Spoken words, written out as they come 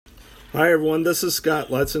Hi everyone, this is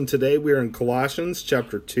Scott Lutz, and today we are in Colossians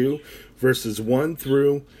chapter 2, verses 1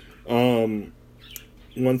 through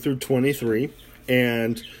 23,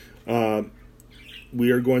 and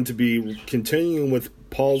we are going to be continuing with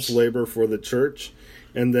Paul's labor for the church,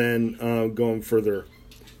 and then going further.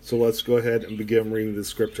 So let's go ahead and begin reading the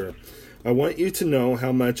scripture. I want you to know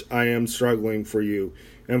how much I am struggling for you,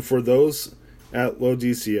 and for those at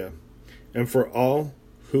Laodicea, and for all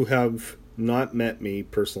who have not met me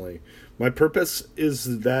personally. My purpose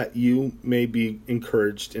is that you may be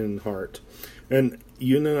encouraged in heart and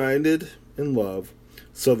united in love,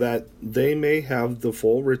 so that they may have the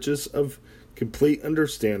full riches of complete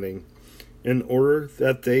understanding, in order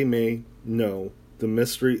that they may know the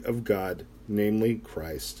mystery of God, namely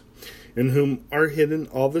Christ, in whom are hidden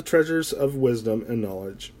all the treasures of wisdom and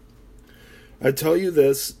knowledge. I tell you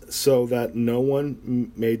this so that no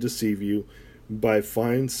one may deceive you by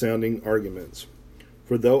fine-sounding arguments.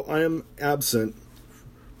 For though I am absent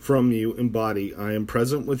from you in body, I am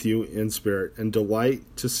present with you in spirit, and delight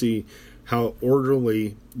to see how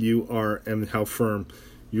orderly you are and how firm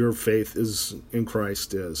your faith is in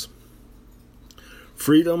Christ is.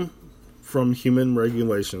 Freedom from human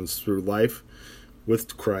regulations through life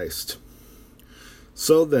with Christ.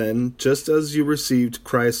 So then, just as you received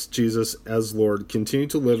Christ Jesus as Lord, continue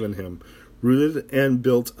to live in him, rooted and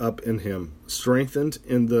built up in him, strengthened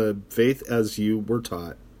in the faith as you were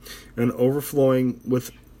taught, and overflowing with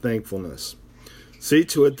thankfulness. See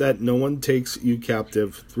to it that no one takes you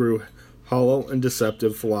captive through hollow and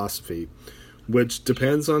deceptive philosophy, which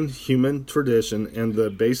depends on human tradition and the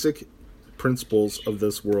basic principles of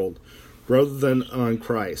this world, rather than on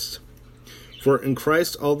Christ. For in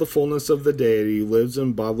Christ all the fullness of the deity lives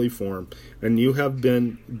in bodily form, and you have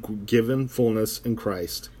been given fullness in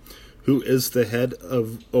Christ, who is the head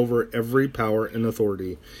over every power and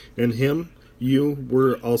authority. In him you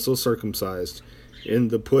were also circumcised, in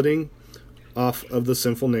the putting off of the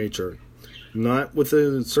sinful nature, not with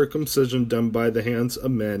the circumcision done by the hands of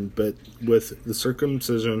men, but with the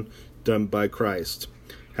circumcision done by Christ,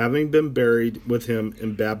 having been buried with him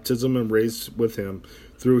in baptism and raised with him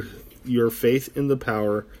through your faith in the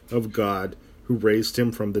power of God who raised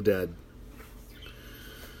him from the dead.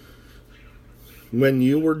 When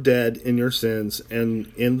you were dead in your sins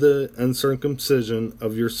and in the uncircumcision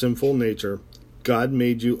of your sinful nature, God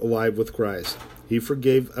made you alive with Christ. He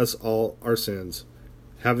forgave us all our sins,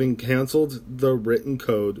 having canceled the written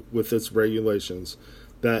code with its regulations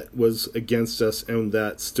that was against us and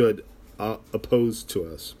that stood opposed to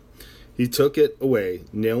us. He took it away,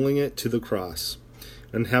 nailing it to the cross.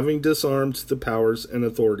 And having disarmed the powers and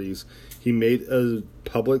authorities, he made a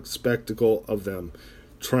public spectacle of them,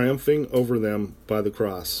 triumphing over them by the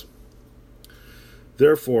cross.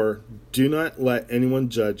 Therefore, do not let anyone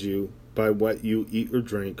judge you by what you eat or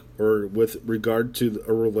drink, or with regard to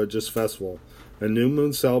a religious festival, a new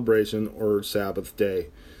moon celebration, or Sabbath day.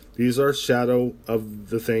 These are shadow of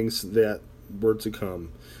the things that were to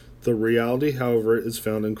come. The reality, however, is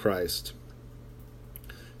found in Christ.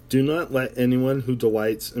 Do not let anyone who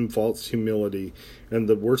delights in false humility and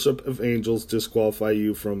the worship of angels disqualify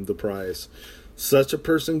you from the prize. Such a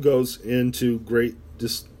person goes into great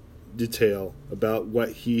detail about what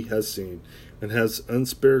he has seen, and has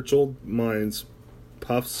unspiritual minds,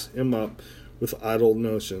 puffs him up with idle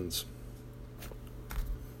notions.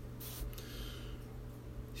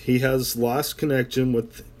 He has lost connection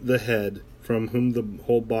with the head, from whom the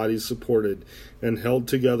whole body is supported and held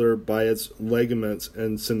together by its ligaments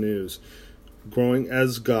and sinews, growing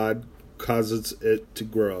as God causes it to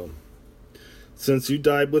grow. Since you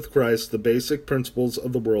died with Christ, the basic principles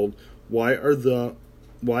of the world, why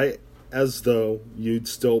as though you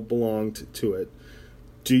still belonged to it?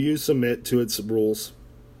 Do you submit to its rules?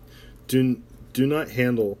 Do not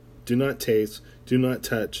handle, do not taste, do not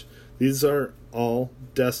touch. These are all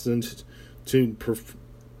destined to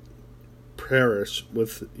perish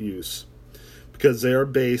with use, because they are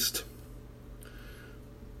based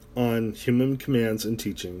on human commands and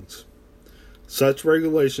teachings. Such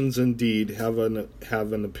regulations indeed have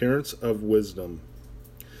an appearance of wisdom,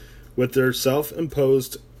 with their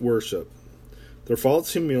self-imposed worship, their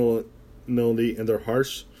false humility, and their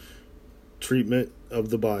harsh treatment of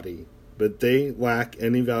the body, but they lack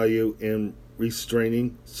any value in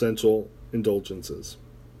restraining sensual indulgences.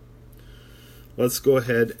 Let's go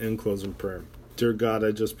ahead and close in prayer. Dear God,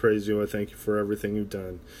 I just praise you. I thank you for everything you've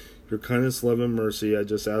done. Your kindness, love, and mercy, I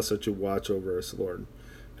just ask that you watch over us, Lord.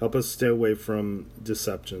 Help us stay away from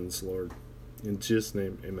deceptions, Lord. In Jesus'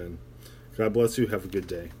 name, amen. God bless you. Have a good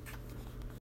day.